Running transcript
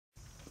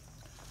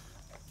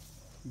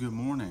Good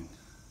morning.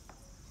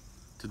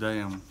 Today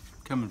I'm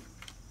coming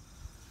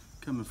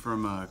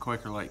from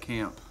Quaker Lake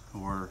Camp.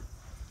 We're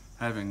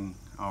having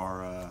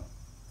our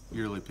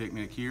yearly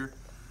picnic here,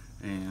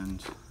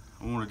 and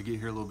I wanted to get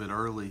here a little bit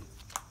early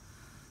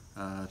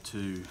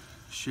to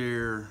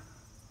share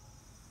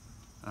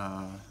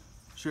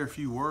a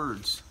few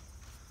words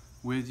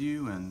with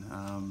you,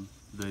 and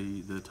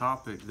the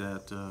topic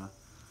that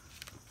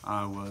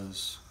I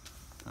was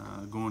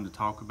going to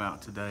talk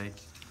about today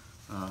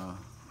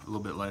a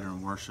little bit later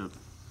in worship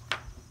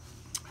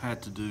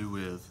had to do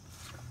with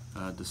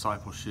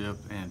discipleship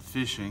and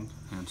fishing,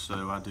 and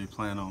so I do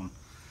plan on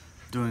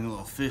doing a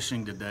little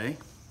fishing today.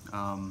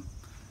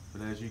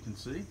 But as you can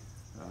see,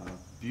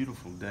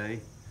 beautiful day.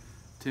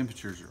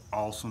 Temperatures are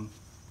awesome,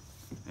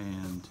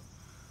 and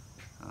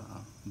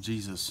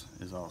Jesus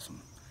is awesome.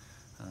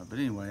 But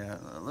anyway,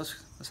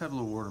 let's have a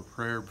little word of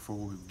prayer before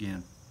we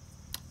begin.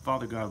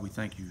 Father God, we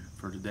thank you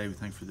for today. We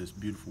thank you for this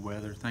beautiful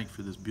weather. Thank you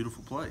for this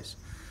beautiful place.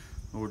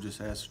 Lord,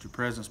 just ask that your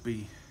presence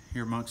be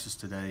here amongst us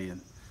today. And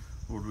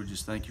Lord, we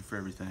just thank you for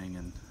everything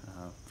and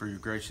for your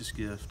gracious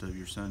gift of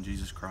your Son,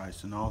 Jesus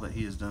Christ, and all that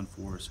he has done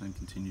for us and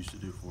continues to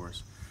do for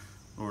us.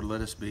 Lord,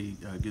 let us be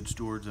good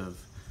stewards of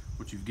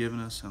what you've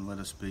given us, and let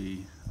us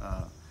be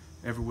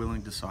ever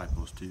willing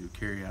disciples to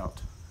carry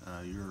out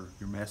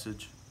your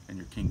message and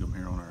your kingdom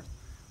here on earth.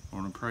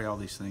 Lord, I pray all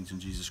these things in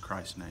Jesus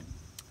Christ's name.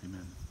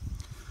 Amen.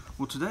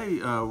 Well, today,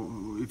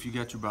 if you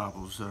got your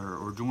Bibles,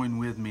 or join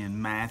with me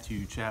in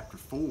Matthew chapter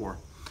 4,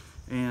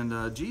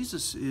 and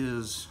Jesus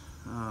is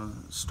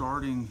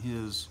starting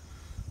his,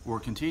 or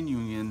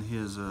continuing in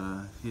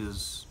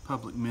his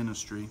public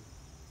ministry,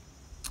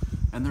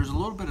 and there's a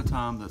little bit of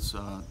time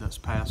that's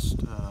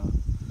passed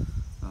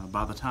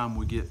by the time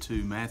we get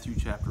to Matthew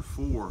chapter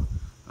 4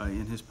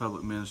 in his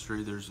public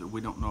ministry.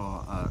 We don't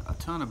know a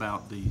ton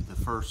about the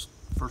first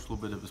little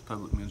bit of his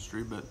public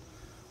ministry, but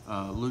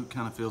Luke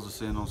kind of fills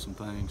us in on some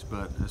things.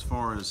 But as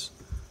far as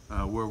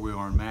where we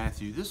are in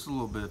Matthew, this is a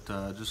little bit,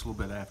 just a little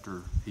bit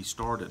after he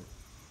started.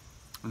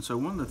 And so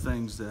one of the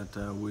things that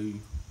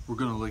we're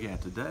going to look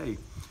at today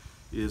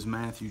is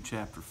Matthew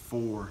chapter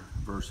 4,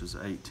 verses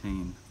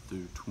 18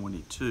 through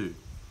 22.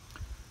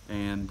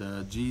 And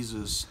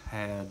Jesus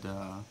had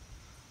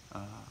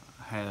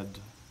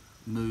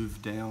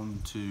moved down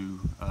to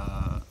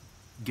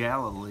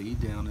Galilee,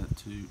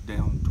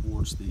 down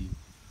towards the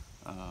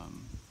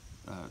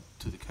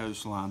to the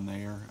coastline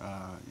there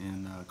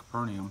in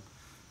Capernaum,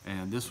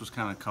 and this was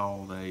kind of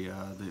called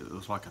it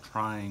was like a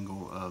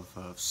triangle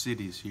of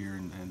cities here,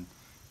 and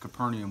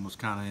Capernaum was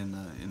kind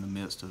of in the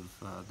midst of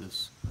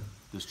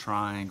this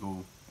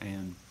triangle,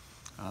 and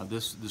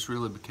this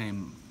really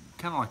became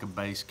kind of like a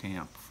base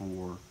camp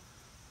for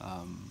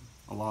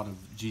a lot of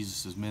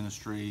Jesus's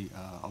ministry.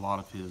 A lot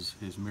of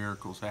his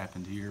miracles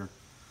happened here,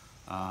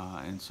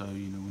 and so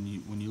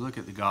when you look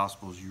at the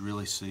Gospels, you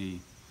really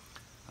see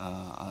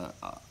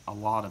a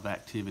lot of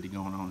activity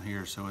going on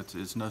here. So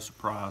it's no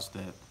surprise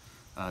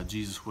that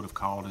Jesus would have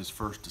called his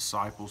first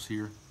disciples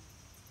here.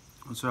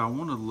 And so I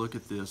want to look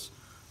at this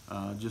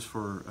just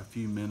for a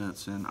few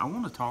minutes, and I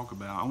want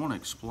to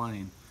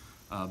explain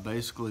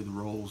basically the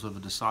roles of a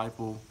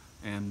disciple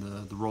and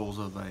the roles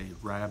of a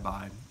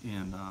rabbi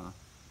in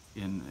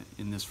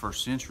this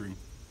first century,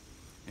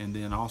 and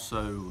then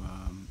also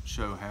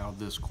show how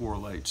this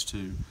correlates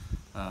to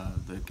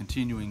the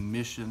continuing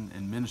mission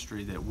and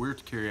ministry that we're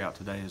to carry out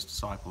today as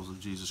disciples of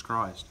Jesus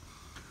Christ.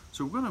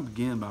 So we're going to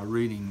begin by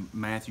reading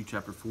Matthew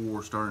chapter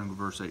 4, starting with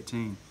verse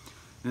 18.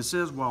 And it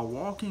says, "While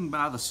walking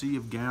by the Sea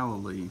of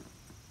Galilee,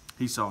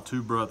 he saw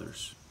two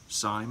brothers,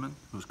 Simon,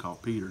 who was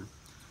called Peter,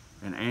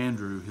 and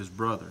Andrew, his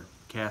brother,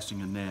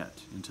 casting a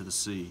net into the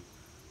sea,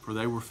 for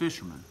they were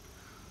fishermen."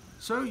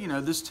 So,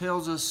 this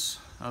tells us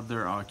of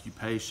their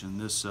occupation.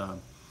 This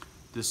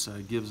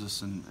gives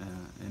us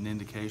an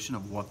indication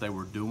of what they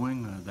were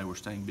doing. They were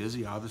staying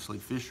busy. Obviously,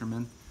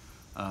 fishermen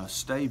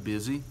stay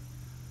busy,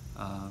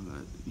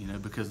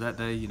 because that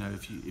day,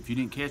 if you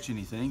didn't catch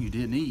anything, you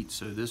didn't eat.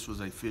 So this was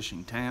a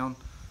fishing town,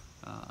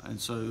 and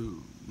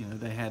so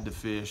they had to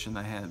fish, and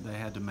they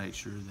had to make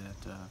sure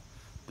that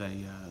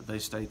they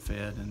stayed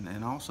fed,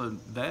 and also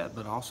that,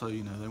 but also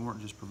they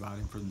weren't just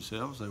providing for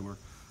themselves. They were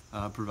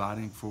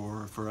providing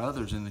for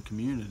others in the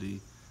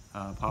community.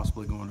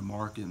 Possibly going to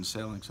market and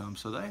selling some.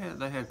 So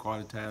they had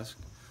quite a task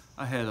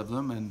ahead of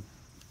them, and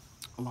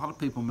a lot of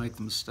people make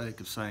the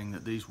mistake of saying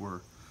that these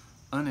were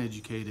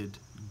uneducated,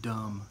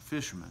 dumb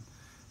fishermen,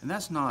 and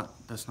that's not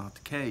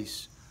the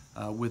case.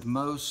 With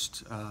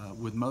most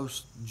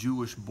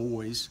Jewish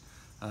boys,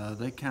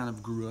 they kind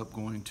of grew up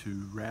going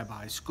to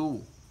rabbi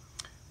school,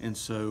 and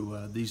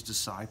so these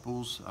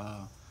disciples,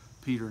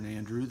 Peter and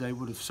Andrew, they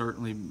would have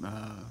certainly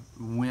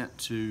went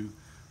to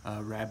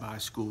rabbi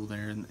school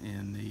there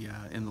in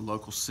the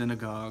local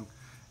synagogue,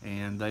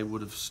 and they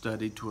would have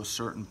studied to a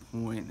certain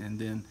point, and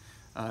then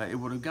it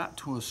would have got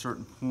to a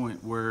certain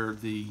point where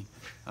the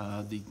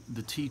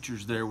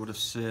teachers there would have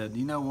said,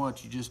 "You know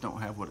what? You just don't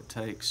have what it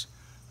takes,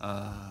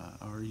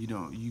 or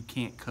you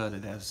can't cut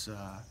it as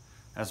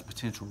a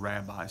potential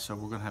rabbi, so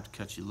we're going to have to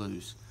cut you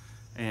loose."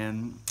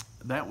 And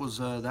that was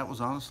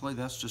honestly,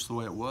 that's just the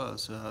way it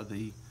was.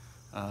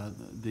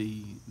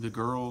 The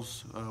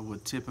girls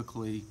would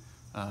typically,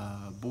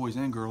 boys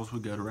and girls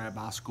would go to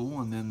rabbi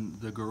school, and then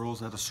the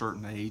girls at a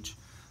certain age,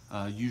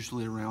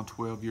 usually around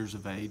 12 years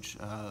of age,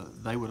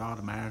 they would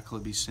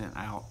automatically be sent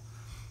out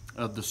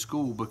of the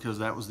school because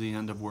that was the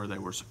end of where they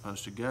were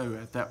supposed to go.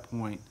 At that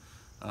point,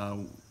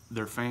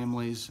 their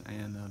families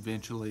and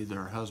eventually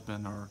their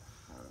husband or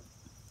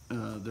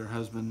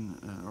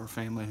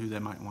family who they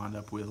might wind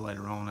up with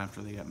later on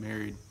after they got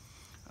married,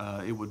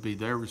 it would be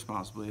their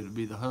responsibility. It would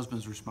be the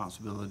husband's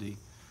responsibility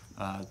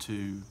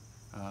to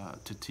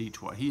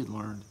teach what he had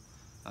learned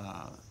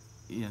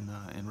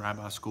in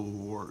rabbi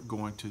school or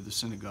going to the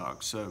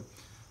synagogue. So,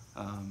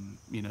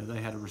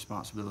 they had a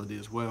responsibility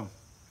as well.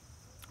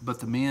 But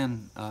the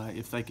men,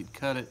 if they could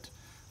cut it,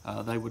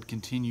 they would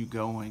continue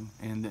going,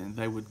 and then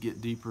they would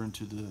get deeper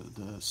into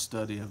the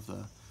study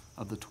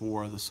of the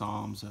Torah, the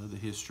Psalms, the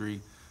history,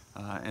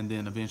 and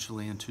then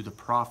eventually into the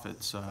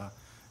prophets.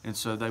 And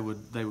so they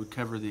would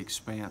cover the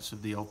expanse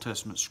of the Old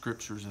Testament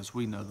scriptures as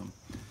we know them,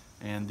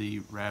 and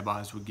the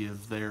rabbis would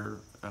give their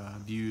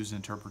views,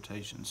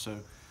 interpretations. So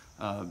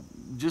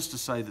just to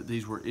say that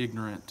these were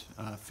ignorant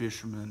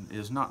fishermen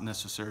is not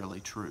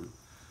necessarily true.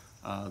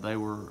 They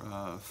were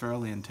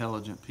fairly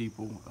intelligent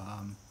people.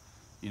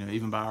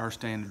 Even by our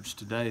standards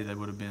today, they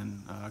would have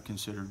been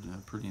considered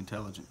pretty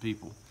intelligent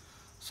people.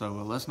 So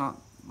let's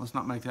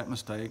not make that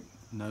mistake.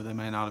 No, they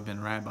may not have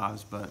been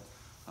rabbis, but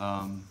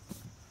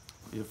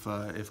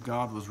if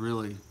God was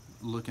really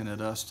looking at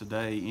us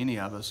today, any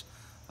of us,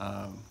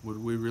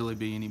 would we really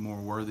be any more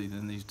worthy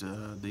than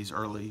these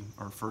early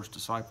or first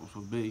disciples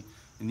would be?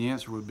 And the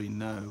answer would be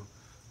no.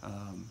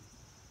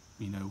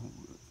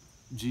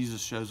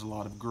 Jesus shows a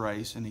lot of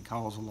grace, and he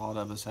calls a lot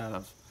of us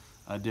out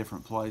of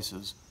different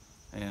places.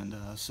 And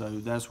so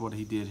that's what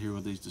he did here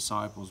with these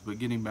disciples. But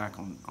getting back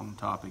on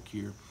topic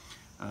here.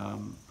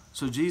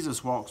 So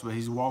Jesus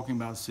he's walking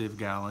by the Sea of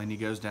Galilee, and he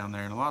goes down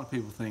there. And a lot of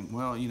people think,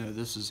 well,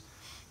 this is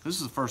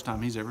the first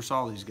time he's ever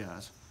saw these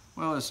guys.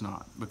 Well, it's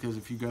not, because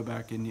if you go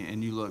back and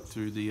you look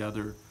through the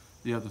other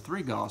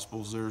three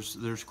Gospels,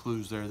 there's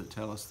clues there that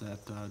tell us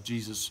that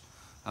Jesus,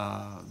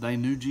 they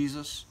knew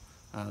Jesus,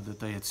 that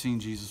they had seen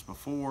Jesus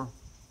before.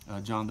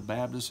 John the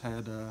Baptist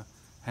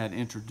had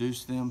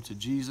introduced them to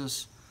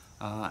Jesus,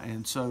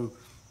 and so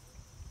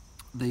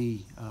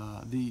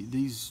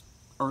these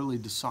early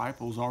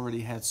disciples already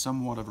had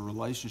somewhat of a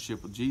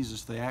relationship with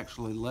Jesus. They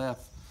actually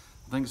left.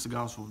 I think it's the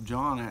Gospel of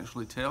John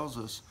actually tells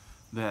us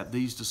that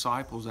these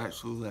disciples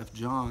actually left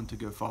John to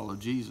go follow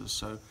Jesus.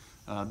 So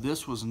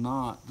this was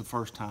not the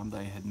first time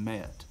they had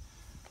met.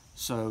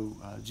 So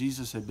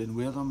Jesus had been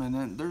with them, and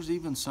then there's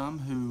even some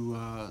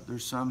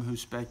who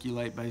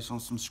speculate based on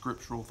some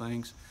scriptural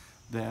things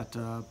that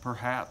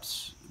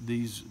perhaps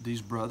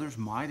these brothers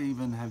might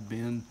even have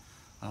been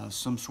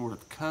some sort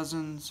of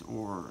cousins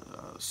or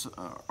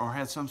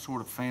had some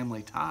sort of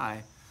family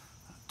tie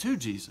to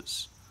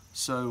Jesus.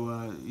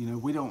 So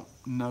we don't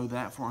know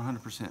that for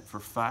 100% for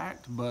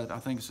fact, but I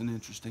think it's an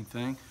interesting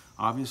thing.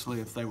 Obviously,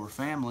 if they were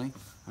family,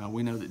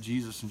 we know that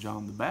Jesus and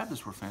John the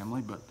Baptist were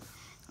family, but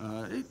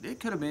it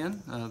could have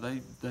been.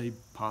 They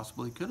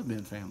possibly could have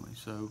been family.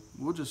 So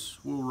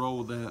we'll roll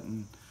with that,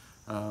 and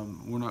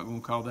we're not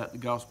going to call that the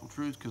gospel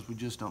truth because we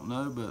just don't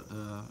know, but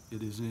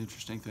it is an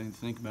interesting thing to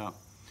think about.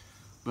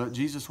 But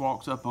Jesus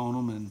walks up on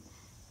them, and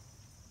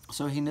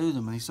so he knew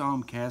them, and he saw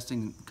them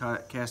casting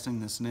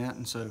this net.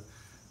 And so,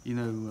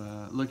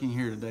 looking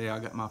here today, I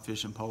got my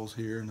fishing poles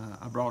here, and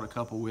I brought a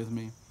couple with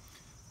me.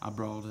 I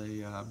brought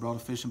a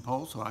fishing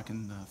pole so I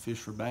can fish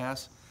for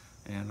bass,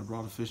 and I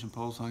brought a fishing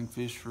pole so I can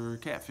fish for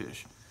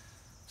catfish.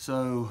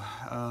 So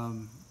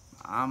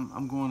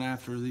I'm going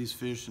after these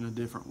fish in a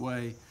different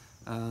way.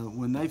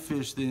 When they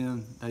fished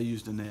then, they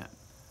used a net.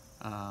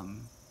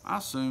 I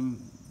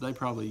assume they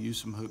probably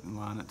used some hook and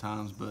line at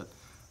times,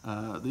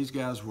 but these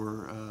guys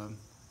were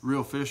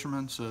real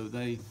fishermen, so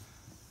they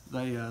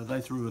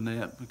threw a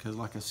net because,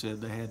 like I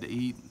said, they had to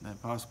eat, they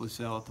possibly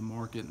sell at the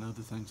market and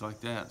other things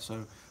like that.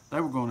 So they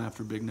were going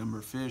after a big number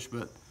of fish,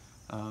 but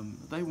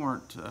they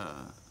weren't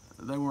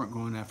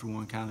going after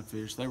one kind of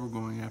fish. They were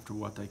going after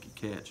what they could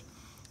catch.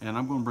 And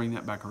I'm going to bring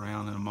that back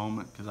around in a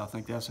moment because I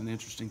think that's an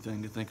interesting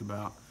thing to think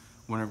about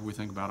whenever we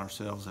think about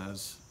ourselves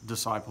as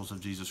disciples of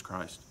Jesus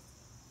Christ.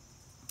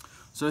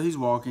 So he's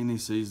walking, he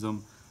sees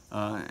them,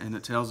 and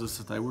it tells us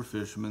that they were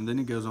fishermen. Then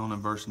he goes on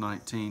in verse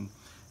 19,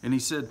 and he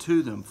said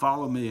to them,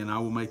 "Follow me, and I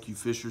will make you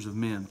fishers of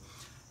men."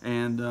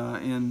 And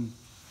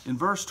in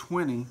verse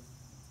 20,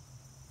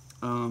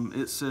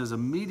 it says,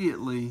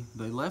 "Immediately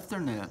they left their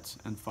nets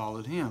and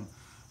followed him."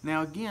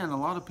 Now again, a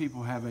lot of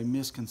people have a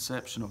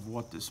misconception of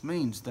what this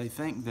means. They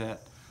think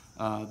that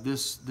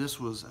this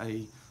was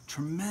a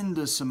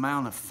tremendous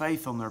amount of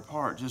faith on their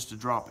part just to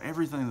drop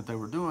everything that they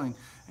were doing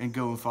and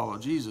go and follow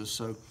Jesus.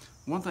 So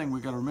one thing we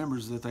got to remember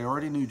is that they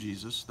already knew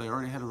Jesus. They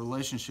already had a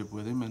relationship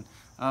with him, and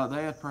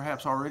they had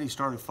perhaps already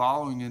started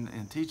following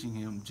and teaching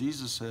him.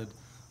 Jesus had,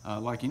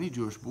 like any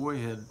Jewish boy,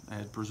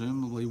 had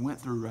presumably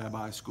went through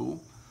rabbi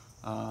school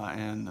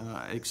and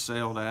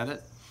excelled at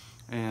it.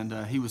 and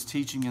he was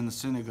teaching in the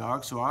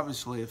synagogue. So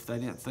obviously, if they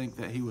didn't think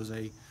that he was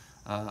a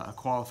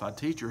qualified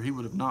teacher, he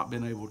would have not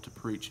been able to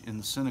preach in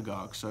the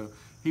synagogue. So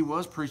he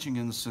was preaching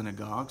in the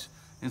synagogues,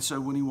 and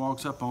so when he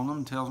walks up on them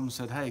and tells them,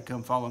 said, "Hey,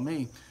 come follow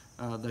me,"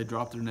 they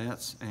dropped their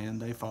nets and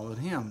they followed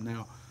him.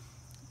 Now,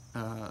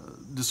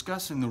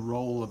 discussing the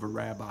role of a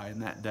rabbi in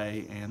that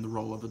day and the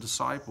role of a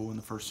disciple in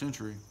the first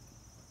century,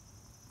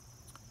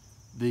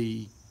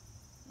 the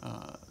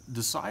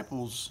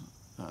disciples,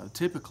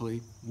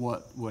 typically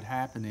what would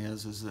happen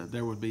is that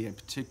there would be a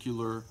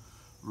particular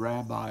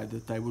rabbi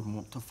that they would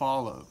want to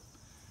follow.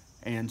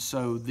 And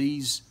so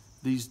these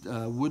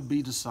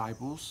would-be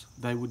disciples,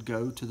 they would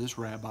go to this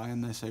rabbi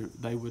and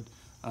they would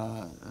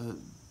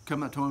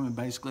come up to him and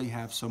basically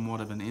have somewhat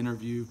of an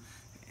interview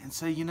and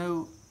say,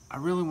 I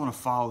really want to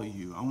follow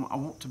you. I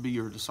want to be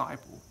your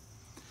disciple.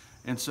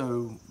 And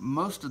so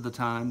most of the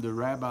time the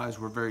rabbis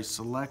were very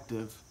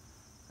selective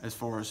as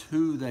far as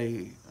who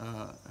they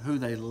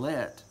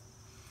let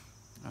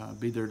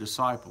be their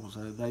disciples.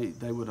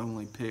 They would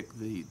only pick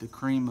the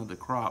cream of the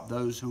crop,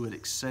 those who had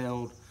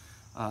excelled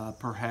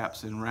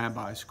perhaps in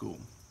rabbi school.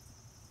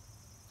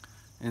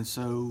 And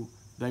so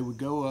they would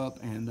go up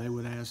and they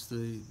would ask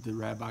the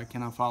rabbi,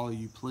 "Can I follow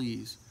you,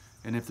 please?"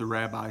 And if the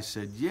rabbi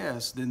said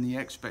yes, then the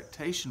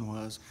expectation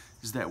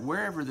is that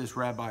wherever this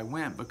rabbi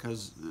went,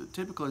 because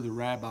typically the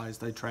rabbis,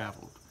 they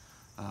traveled.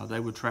 They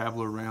would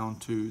travel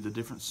around to the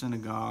different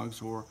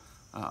synagogues, or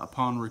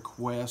upon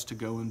request to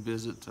go and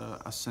visit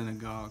a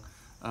synagogue.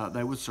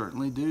 They would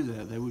certainly do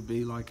that. They would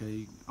be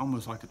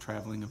almost like a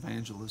traveling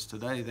evangelist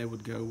today. They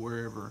would go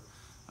wherever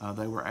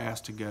they were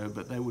asked to go,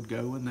 but they would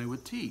go and they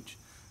would teach.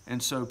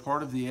 And so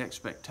part of the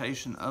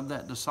expectation of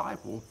that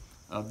disciple,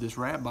 of this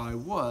rabbi,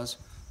 was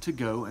to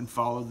go and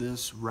follow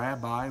this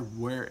rabbi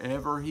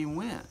wherever he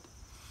went.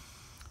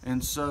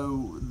 And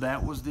so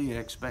that was the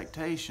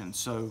expectation.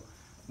 So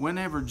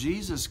whenever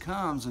Jesus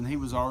comes, and he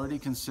was already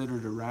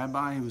considered a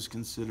rabbi, he was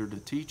considered a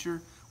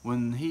teacher,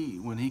 when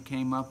he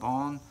came up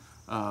on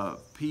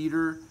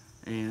Peter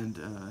and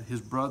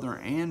his brother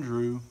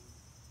Andrew,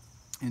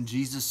 and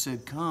Jesus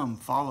said, "Come,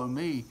 follow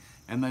me,"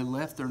 and they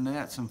left their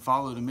nets and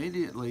followed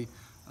immediately,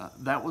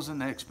 that was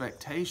an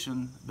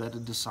expectation that a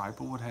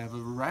disciple would have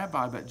of a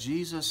rabbi. But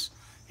Jesus,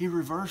 he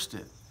reversed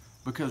it,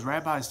 because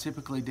rabbis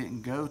typically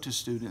didn't go to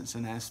students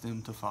and ask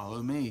them to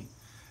follow me.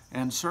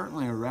 And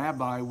certainly a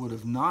rabbi would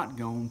have not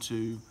gone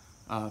to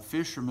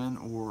fishermen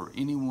or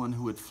anyone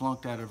who had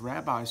flunked out of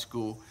rabbi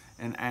school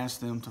and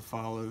asked them to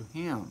follow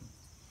him.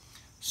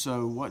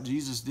 So what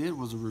Jesus did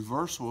was a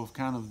reversal of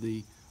kind of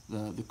the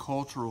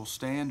cultural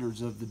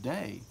standards of the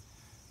day.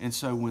 And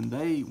so when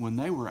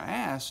they were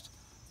asked,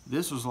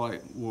 this was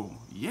like, well,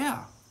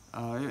 yeah,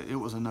 it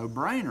was a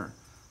no-brainer.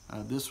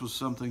 This was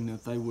something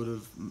that they would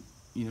have,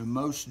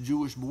 most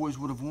Jewish boys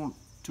would have wanted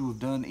to have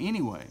done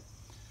anyway.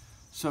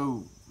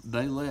 So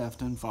they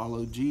left and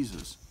followed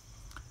Jesus.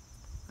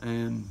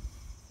 And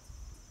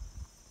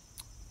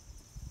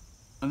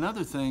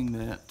another thing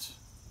that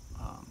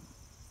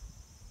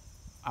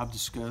I've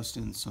discussed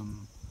in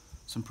some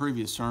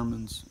previous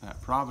sermons at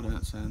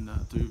Providence and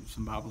through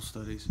some Bible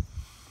studies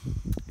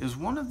is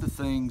one of the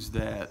things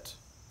that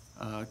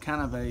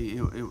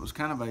it was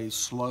kind of a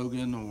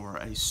slogan or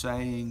a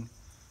saying,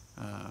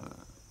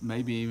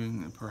 maybe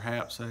even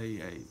perhaps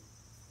a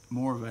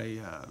more of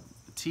a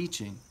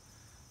teaching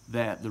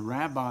that the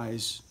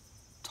rabbis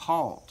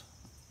taught,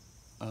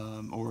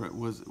 or it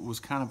was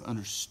kind of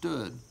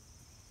understood,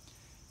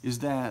 is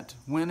that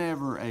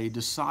whenever a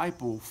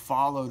disciple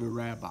followed a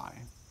rabbi,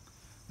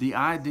 the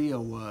idea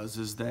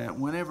is that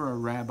whenever a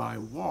rabbi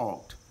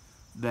walked,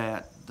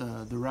 that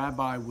the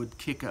rabbi would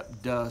kick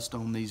up dust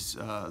on these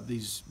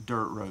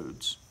dirt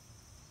roads.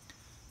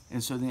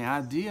 And so the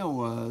idea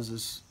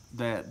is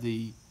that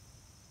the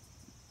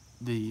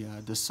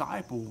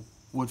disciple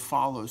would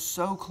follow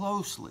so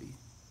closely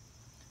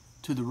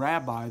to the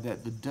rabbi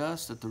that the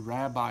dust that the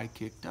rabbi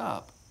kicked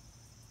up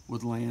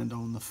would land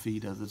on the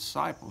feet of the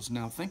disciples.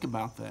 Now think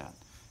about that.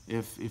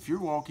 If you're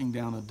walking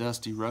down a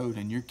dusty road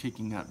and you're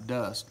kicking up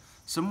dust,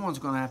 someone's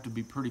going to have to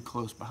be pretty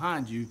close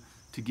behind you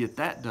to get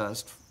that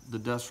dust, the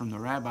dust from the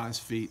rabbi's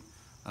feet,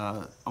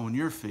 on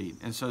your feet.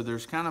 And so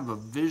there's kind of a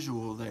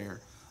visual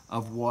there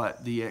of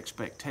what the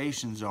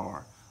expectations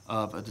are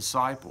of a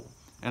disciple.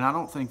 And I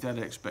don't think that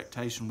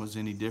expectation was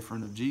any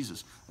different of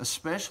Jesus,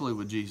 especially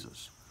with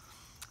Jesus,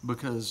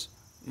 because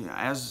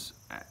as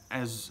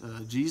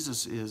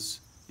Jesus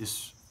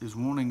is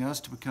wanting us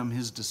to become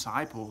his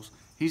disciples,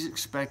 he's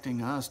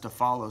expecting us to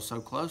follow so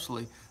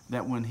closely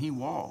that when he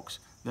walks,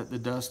 that the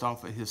dust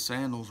off of his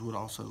sandals would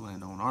also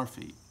land on our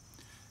feet.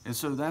 And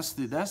so that's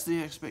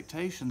the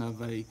expectation of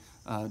a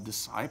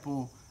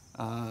disciple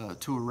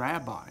to a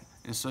rabbi.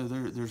 And so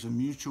there's a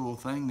mutual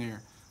thing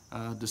there.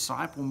 A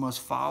disciple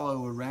must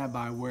follow a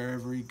rabbi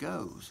wherever he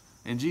goes.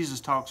 And Jesus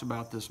talks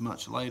about this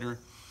much later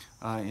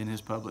in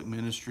his public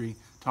ministry.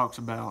 Talks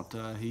about,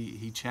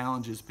 he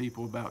challenges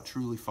people about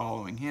truly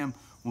following him.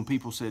 When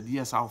people said,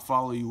 "Yes, I'll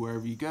follow you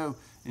wherever you go,"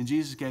 and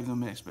Jesus gave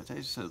them an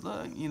expectation, said,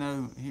 "Look,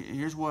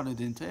 here's what it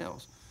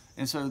entails.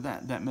 And so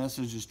that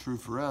message is true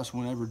for us.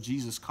 Whenever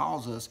Jesus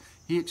calls us,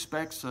 he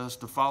expects us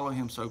to follow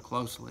him so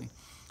closely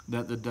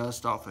that the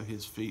dust off of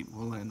his feet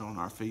will land on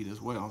our feet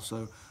as well.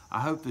 So I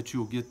hope that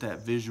you'll get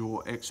that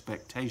visual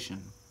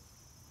expectation.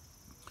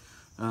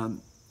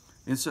 And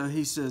so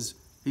he says,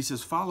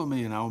 follow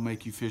me and I will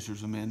make you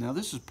fishers of men. Now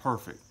this is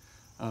perfect.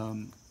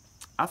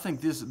 I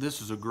think this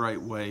is a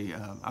great way.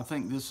 I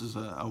think this is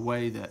a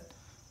way that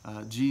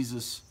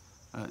Jesus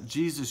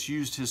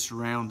used his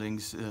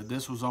surroundings.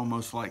 This was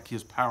almost like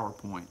his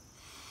PowerPoint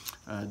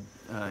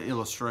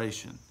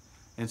illustration.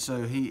 And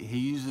so he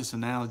used this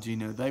analogy. You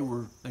know, they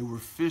were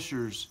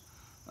fishers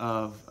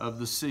of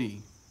the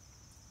sea.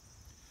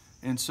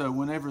 And so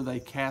whenever they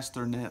cast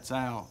their nets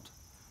out,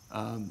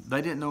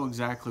 they didn't know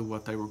exactly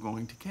what they were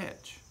going to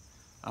catch.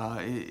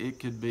 It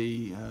could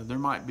be, there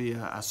might be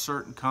a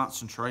certain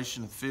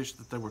concentration of fish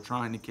that they were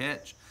trying to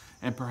catch,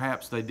 and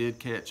perhaps they did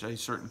catch a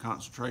certain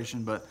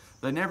concentration, but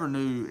they never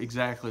knew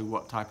exactly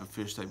what type of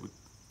fish they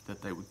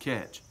would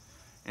catch.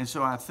 And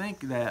so I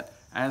think that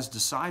as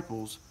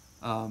disciples,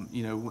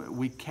 you know,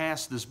 we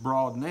cast this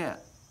broad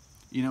net.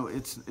 You know,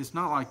 it's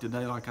not like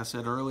today, like I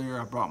said earlier,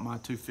 I brought my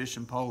 2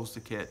 fishing poles to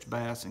catch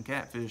bass and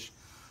catfish.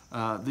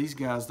 These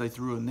guys, they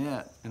threw a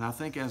net, and I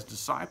think as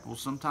disciples,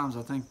 sometimes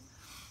I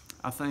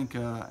think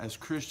as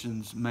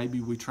Christians,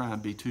 maybe we try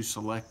and be too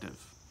selective.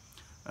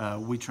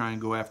 We try and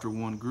go after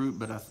one group,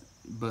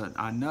 but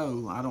I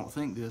know, I don't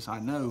think this, I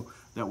know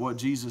that what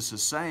Jesus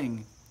is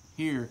saying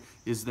here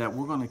is that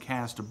we're going to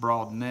cast a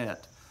broad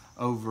net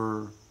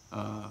over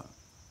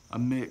a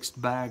mixed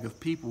bag of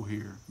people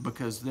here,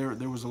 because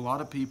there was a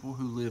lot of people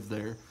who lived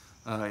there.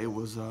 It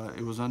was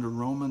under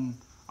Roman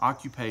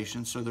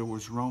occupation, so there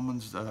was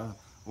Romans,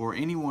 or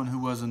anyone who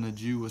wasn't a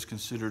Jew was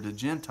considered a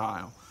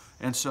Gentile.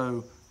 And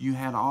so you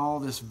had all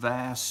this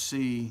vast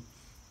sea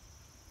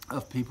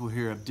of people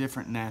here of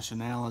different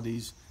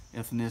nationalities,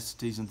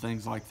 ethnicities, and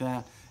things like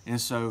that. And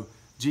so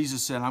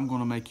Jesus said, I'm going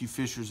to make you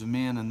fishers of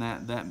men.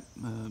 And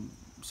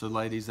so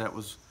ladies,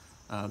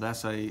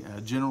 that's a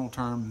general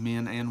term,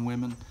 men and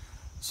women.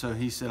 So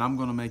he said, I'm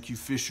going to make you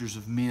fishers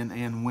of men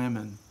and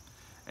women.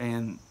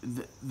 And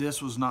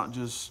this was not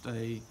just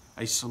a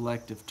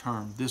selective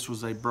term. This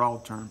was a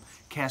broad term,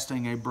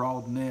 casting a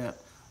broad net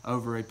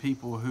over a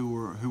people who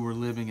were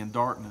living in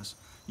darkness.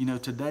 You know,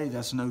 today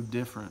that's no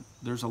different.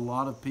 There's a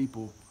lot of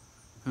people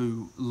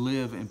who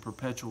live in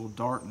perpetual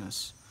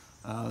darkness.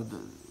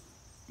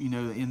 You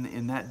know,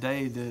 in that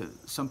day,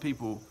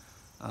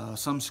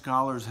 some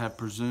scholars have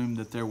presumed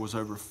that there was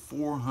over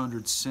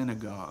 400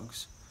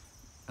 synagogues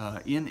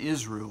in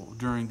Israel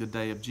during the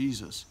day of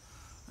Jesus.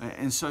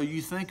 And so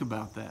you think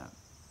about that.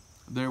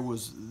 There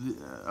was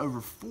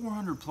over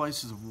 400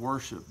 places of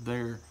worship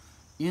there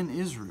in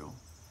Israel.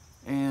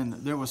 And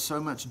there was so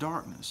much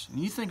darkness.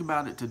 And you think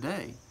about it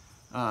today,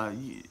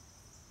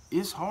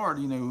 it's hard,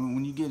 you know,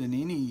 when you get in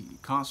any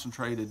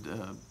concentrated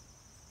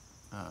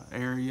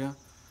area,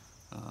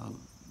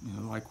 you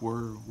know, like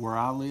where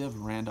I live,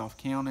 Randolph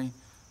County,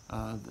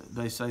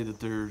 they say that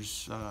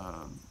there's,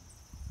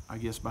 I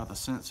guess by the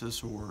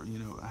census, or, you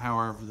know,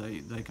 however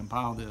they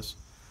compile this,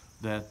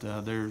 that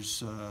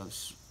there's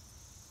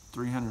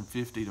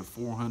 350 to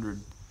 400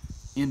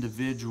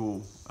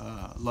 individual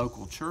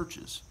local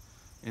churches.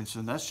 And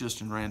so that's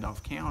just in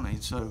Randolph County.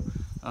 So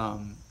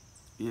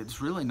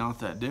it's really not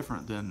that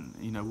different than,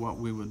 you know, what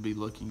we would be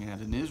looking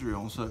at in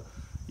Israel. And so,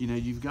 you know,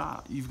 you've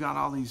got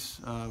all these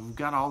we've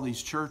got all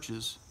these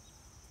churches.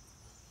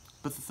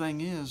 But the thing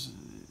is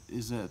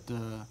that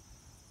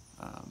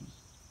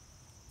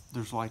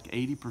there's like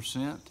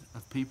 80%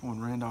 of people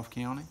in Randolph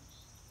County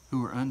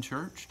who are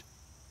unchurched.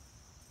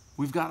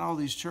 We've got all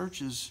these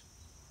churches,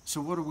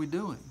 so what are we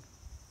doing?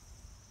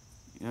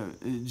 You know,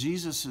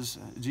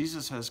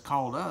 Jesus has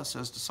called us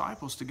as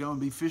disciples to go and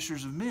be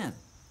fishers of men.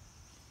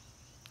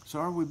 So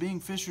are we being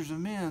fishers of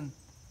men,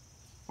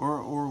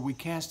 or are we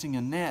casting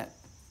a net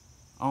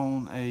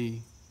on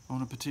a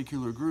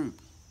particular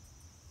group,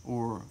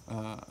 or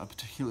a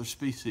particular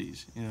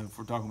species? You know, if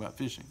we're talking about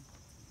fishing,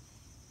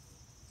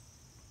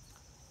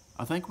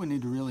 I think we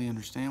need to really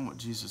understand what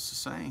Jesus is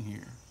saying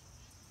here.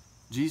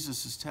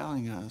 Jesus is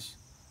telling us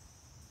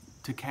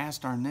to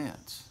cast our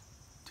nets,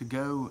 to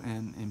go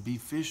and be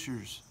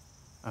fishers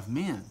of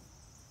men.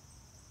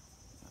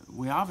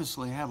 We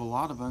obviously have a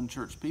lot of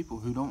unchurched people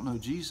who don't know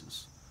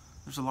Jesus.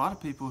 There's a lot of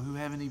people who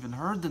haven't even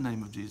heard the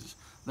name of Jesus.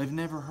 They've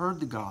never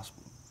heard the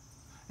gospel.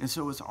 And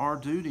so it's our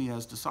duty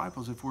as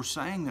disciples, if we're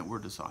saying that we're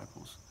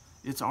disciples,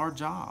 it's our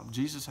job.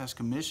 Jesus has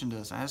commissioned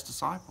us as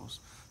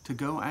disciples to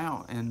go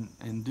out and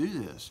do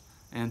this,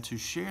 and to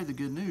share the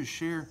good news,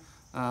 share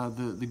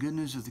the good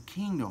news of the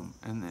kingdom,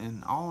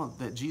 and all of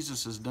that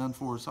Jesus has done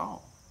for us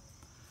all.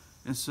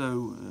 And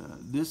so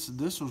this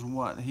was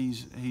what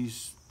he's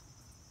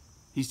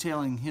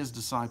telling his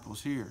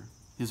disciples here,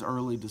 his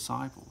early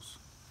disciples.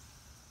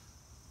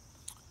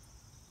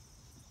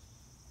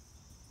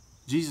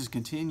 Jesus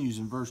continues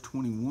in verse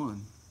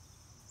 21.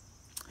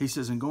 He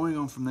says, and going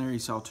on from there, he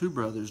saw 2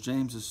 brothers,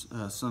 James,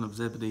 son of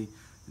Zebedee,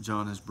 and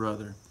John, his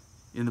brother,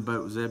 in the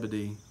boat with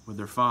Zebedee with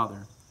their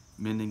father,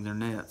 mending their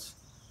nets.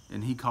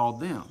 And he called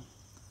them.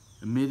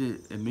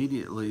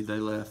 Immediately they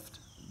left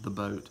the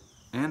boat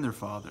and their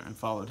father and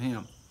followed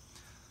him.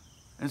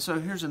 And so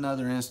here's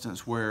another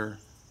instance where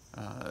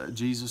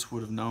Jesus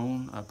would have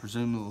known,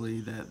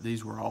 presumably, that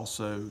these were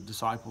also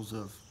disciples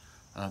of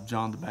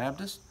John the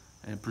Baptist,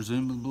 and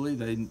presumably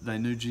they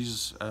knew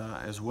Jesus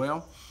as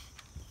well.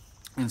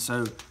 And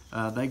so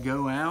they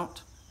go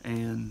out,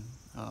 and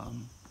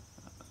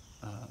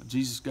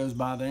Jesus goes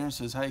by there and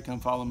says, "Hey, come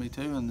follow me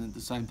too," and then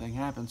the same thing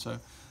happens. So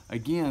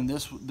again,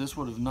 this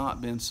would have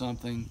not been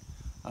something.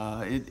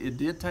 It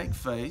did take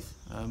faith,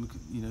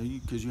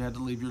 because you had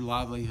to leave your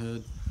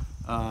livelihood,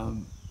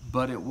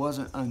 but it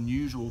wasn't an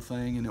unusual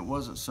thing, and it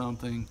wasn't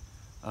something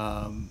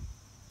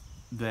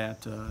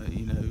that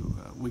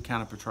we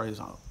kind of portray as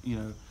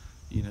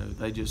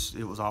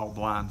it was all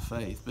blind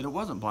faith, but it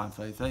wasn't blind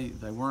faith.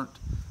 They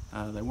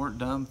weren't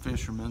dumb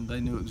fishermen. They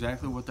knew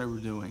exactly what they were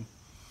doing,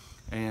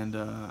 and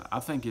I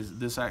think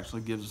this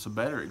actually gives us a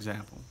better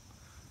example,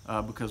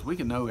 because we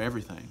can know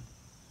everything,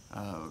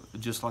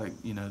 just like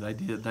they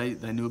did.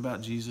 They knew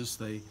about Jesus.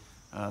 They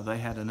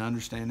had an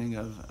understanding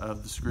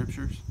of the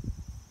scriptures,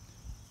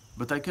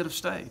 but they could have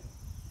stayed.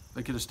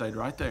 They could have stayed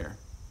right there.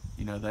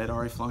 They'd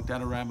already flunked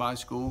out of rabbi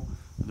school.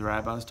 The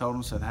rabbis told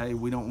them, said, "Hey,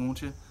 we don't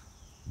want you."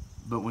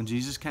 But when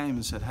Jesus came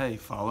and said, "Hey,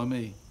 follow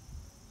me,"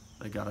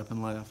 they got up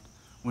and left.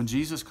 When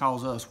Jesus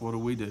calls us, what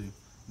do?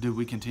 Do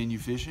we continue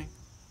fishing?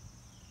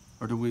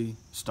 Or do we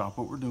stop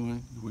what we're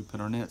doing? Do we put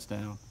our nets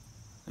down?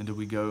 And do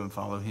we go and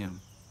follow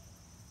him?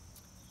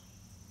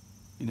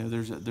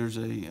 There's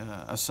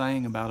a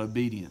saying about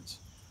obedience.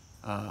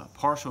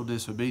 Partial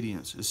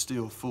disobedience is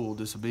still full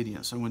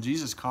disobedience. So when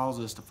Jesus calls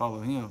us to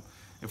follow him,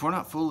 if we're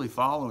not fully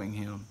following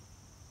him,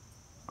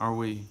 are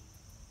we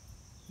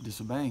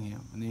disobeying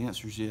him? And the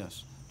answer is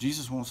yes.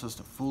 Jesus wants us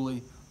to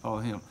fully follow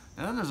him.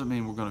 Now that doesn't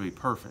mean we're going to be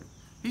perfect.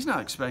 He's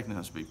not expecting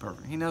us to be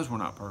perfect. He knows we're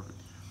not perfect.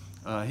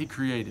 He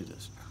created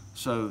us.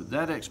 So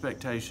that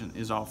expectation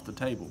is off the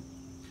table.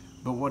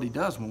 But what he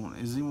does want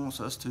is he wants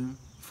us to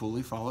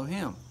fully follow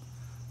him.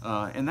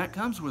 And that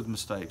comes with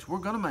mistakes. We're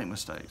going to make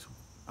mistakes.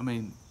 I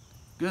mean,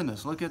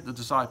 goodness, look at the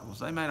disciples.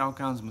 They made all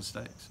kinds of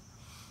mistakes.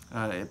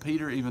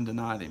 Peter even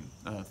denied him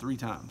 3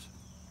 times.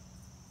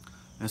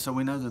 And so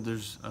we know that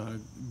there's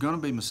going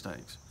to be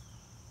mistakes.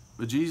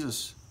 But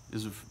Jesus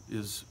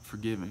is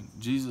forgiving.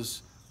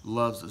 Jesus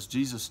loves us.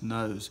 Jesus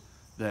knows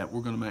that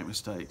we're going to make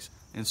mistakes.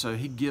 And so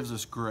he gives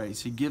us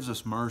grace. He gives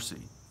us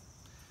mercy.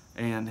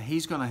 And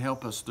he's going to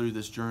help us through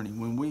this journey.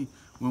 When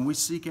we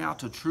seek out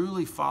to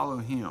truly follow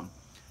him,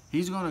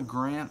 he's going to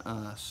grant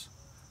us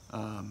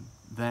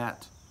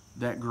that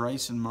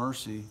grace and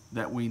mercy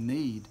that we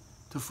need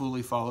to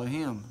fully follow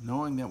him,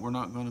 knowing that we're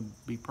not going to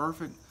be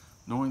perfect,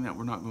 knowing that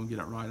we're not going to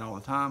get it right all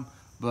the time,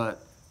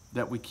 but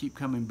that we keep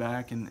coming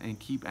back and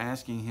keep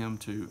asking him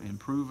to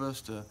improve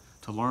us, to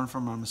learn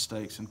from our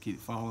mistakes and keep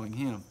following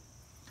him.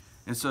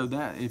 And so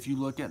that, if you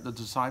look at the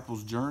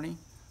disciples' journey,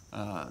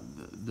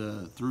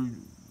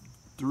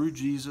 through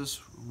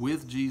Jesus,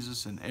 with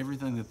Jesus, and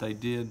everything that they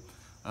did,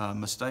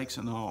 mistakes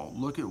and all,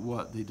 look at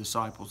what the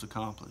disciples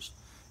accomplished.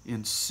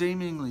 In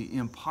seemingly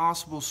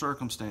impossible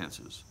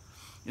circumstances,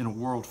 in a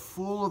world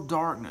full of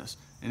darkness,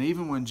 and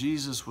even when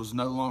Jesus was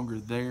no longer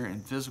there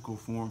in physical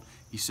form,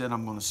 he said,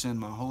 "I'm going to send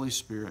my Holy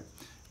Spirit."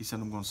 He said,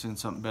 "I'm going to send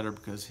something better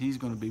because he's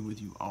going to be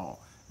with you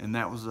all." And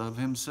that was of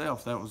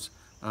himself. That was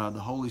the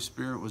Holy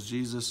Spirit was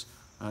Jesus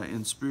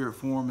in spirit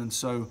form. And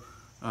so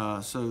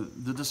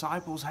the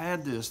disciples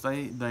had this.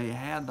 They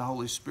had the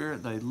Holy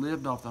Spirit. They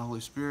lived off the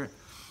Holy Spirit,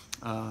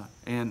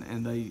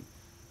 and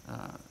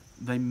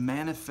they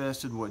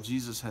manifested what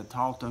Jesus had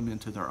taught them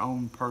into their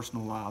own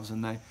personal lives.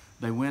 And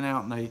they went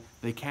out and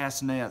they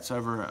cast nets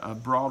over a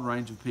broad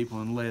range of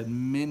people and led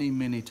many,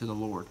 many to the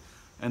Lord.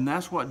 And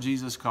that's what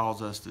Jesus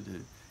calls us to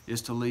do,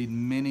 is to lead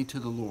many to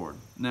the Lord.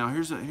 Now,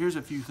 here's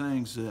a few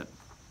things that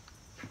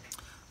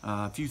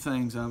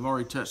I've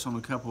already touched on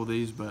a couple of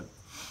these, but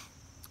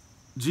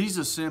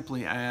Jesus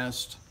simply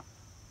asked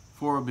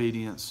for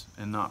obedience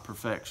and not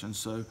perfection.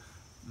 So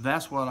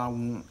that's what I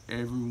want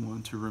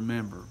everyone to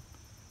remember,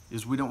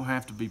 is we don't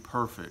have to be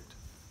perfect,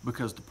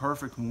 because the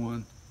perfect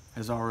one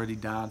has already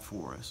died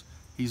for us.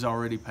 He's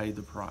already paid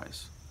the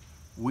price.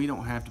 We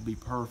don't have to be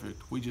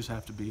perfect. We just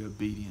have to be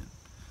obedient.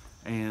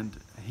 And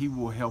he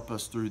will help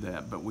us through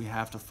that, but we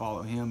have to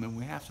follow him, and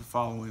we have to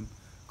follow him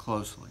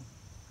closely.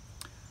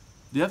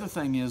 The other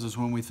thing is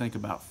when we think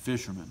about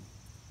fishermen,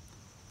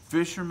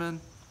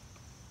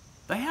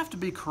 they have to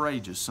be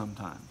courageous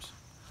sometimes,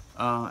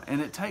 and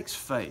it takes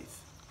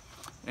faith.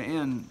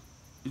 And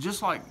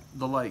just like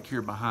the lake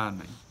here behind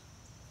me,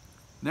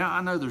 now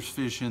I know there's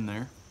fish in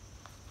there,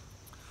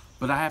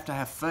 but I have to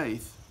have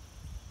faith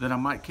that I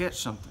might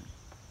catch something.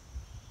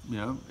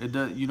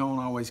 You don't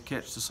always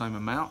catch the same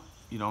amount.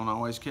 You don't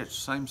always catch the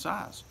same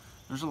size.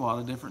 There's a lot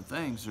of different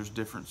things. There's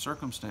different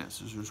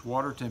circumstances. There's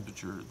water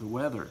temperature, the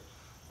weather,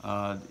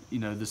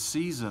 the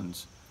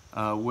seasons,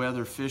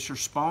 whether fish are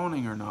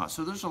spawning or not.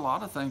 So there's a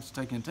lot of things to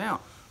take into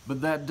account.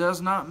 But that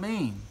does not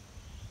mean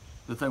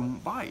that they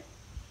won't bite.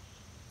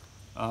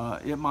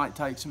 It might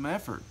take some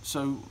effort.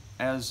 So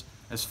as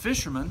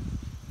fishermen,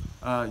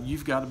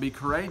 you've got to be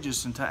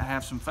courageous and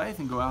have some faith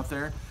and go out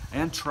there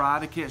and try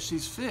to catch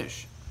these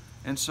fish.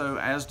 And so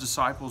as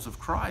disciples of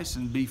Christ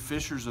and be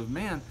fishers of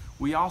men,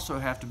 we also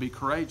have to be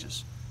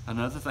courageous.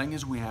 Another thing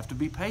is we have to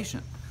be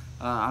patient.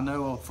 I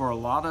know for a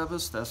lot of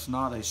us that's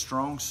not a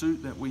strong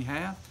suit that we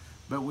have,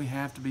 but we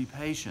have to be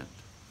patient.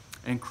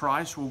 And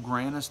Christ will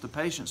grant us the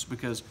patience,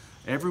 because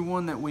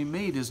everyone that we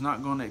meet is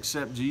not going to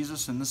accept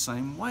Jesus in the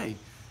same way.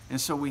 And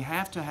so we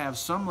have to have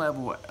some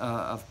level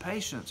of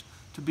patience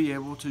to be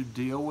able to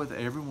deal with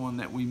everyone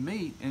that we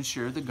meet and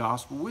share the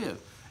gospel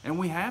with. And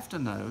we have to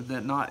know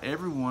that not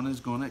everyone is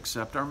going to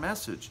accept our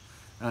message.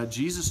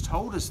 Jesus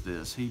told us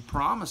this. He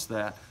promised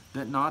that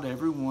not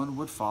everyone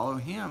would follow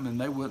him and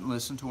they wouldn't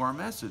listen to our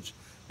message.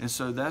 And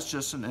so that's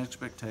just an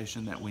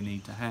expectation that we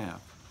need to have.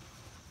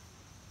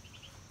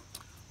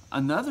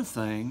 Another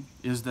thing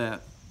is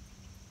that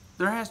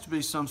there has to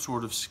be some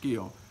sort of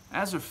skill.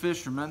 As a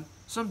fisherman,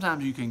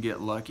 sometimes you can get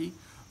lucky,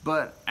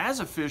 but as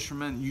a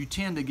fisherman, you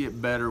tend to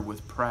get better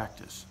with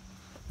practice.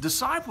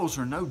 Disciples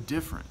are no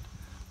different.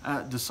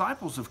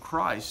 Disciples of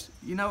Christ,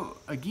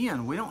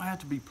 again, we don't have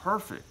to be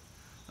perfect.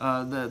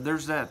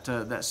 There's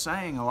that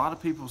saying, a lot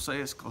of people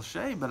say it's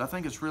cliche, but I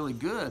think it's really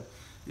good,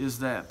 is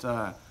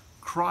that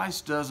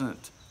Christ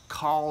doesn't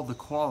call the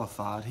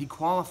qualified, he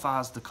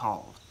qualifies the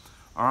called.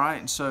 All right,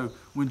 and so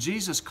when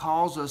Jesus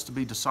calls us to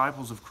be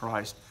disciples of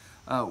Christ,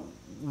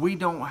 we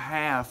don't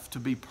have to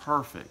be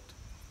perfect.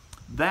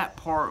 That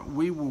part,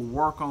 we will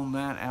work on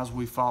that as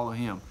we follow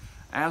him.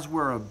 As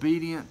we're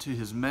obedient to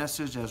his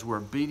message, as we're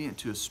obedient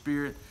to his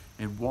spirit,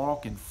 and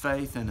walk in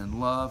faith and in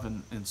love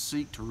and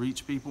seek to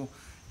reach people,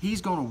 he's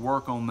going to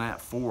work on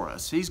that for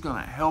us. He's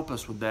going to help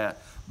us with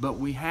that, but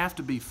we have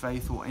to be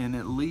faithful and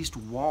at least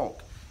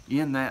walk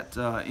in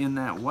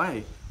that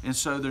way. And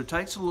so there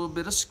takes a little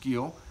bit of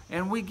skill,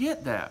 and we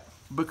get that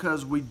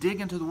because we dig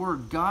into the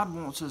Word.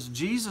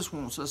 Jesus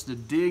wants us to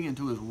dig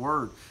into his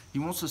Word. He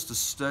wants us to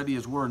study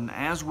his Word, and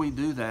as we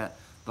do that,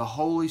 the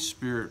Holy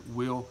Spirit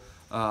will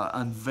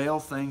unveil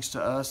things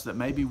to us that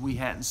maybe we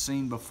hadn't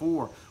seen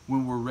before.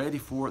 When we're ready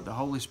for it, the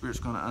Holy Spirit's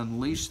going to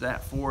unleash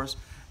that for us,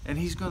 and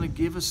he's going to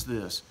give us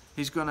this.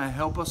 He's going to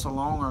help us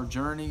along our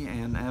journey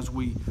and as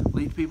we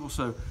lead people.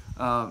 So,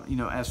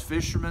 as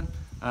fishermen,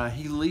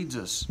 he leads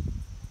us.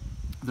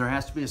 There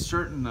has to be a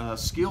certain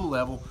skill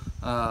level.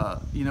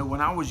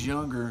 When I was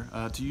younger,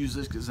 to use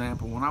this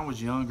example, when I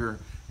was younger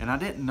and I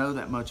didn't know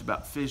that much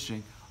about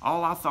fishing,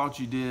 all I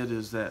thought you did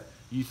is that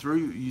you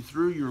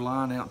threw your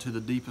line out to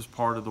the deepest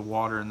part of the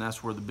water, and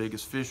that's where the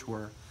biggest fish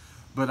were.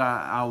 But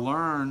I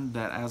learned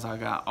that as I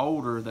got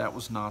older, that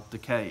was not the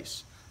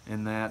case,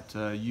 and that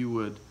you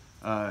would,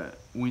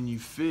 when you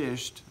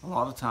fished, a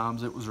lot of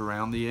times it was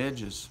around the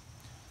edges.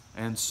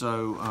 And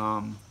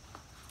so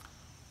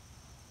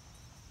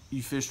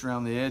you fished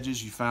around the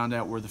edges, you find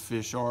out where the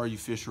fish are, you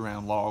fish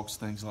around logs,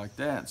 things like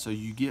that. So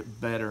you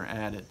get better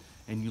at it,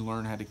 and you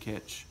learn how to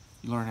catch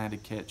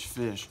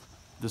fish.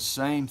 The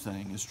same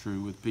thing is true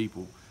with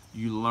people.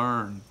 You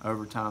learn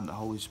over time. The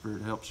Holy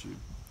Spirit helps you.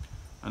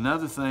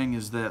 Another thing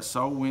is that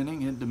soul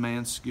winning, it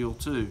demands skill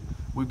too.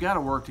 We've got to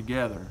work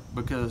together,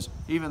 because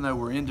even though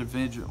we're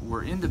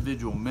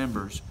individual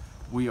members,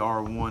 we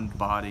are one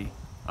body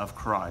of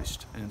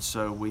Christ. And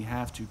so we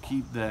have to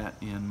keep that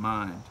in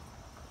mind.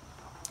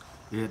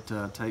 It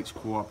takes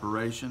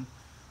cooperation,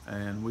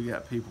 and we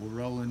got people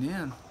rolling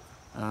in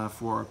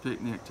for our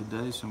picnic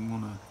today, so I'm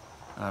going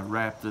to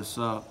wrap this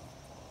up.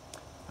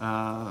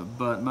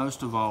 But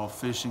most of all,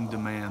 fishing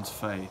demands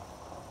faith.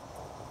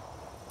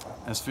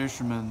 As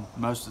fishermen,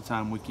 most of the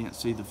time we can't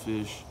see the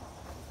fish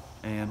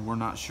and we're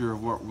not sure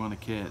of what we're going to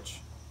catch.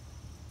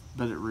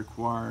 But it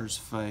requires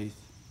faith,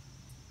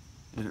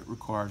 it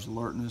requires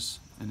alertness,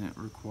 and it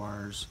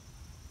requires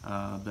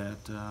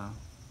that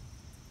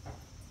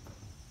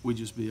we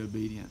just be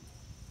obedient.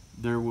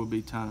 There will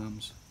be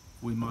times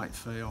we might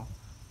fail,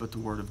 but the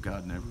Word of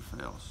God never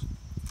fails.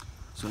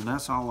 So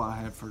that's all I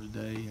have for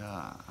today.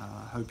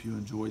 I hope you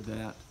enjoyed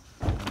that.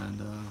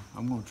 And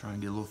I'm going to try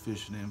and get a little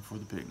fishing in before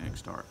the picnic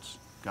starts.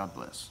 God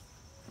bless.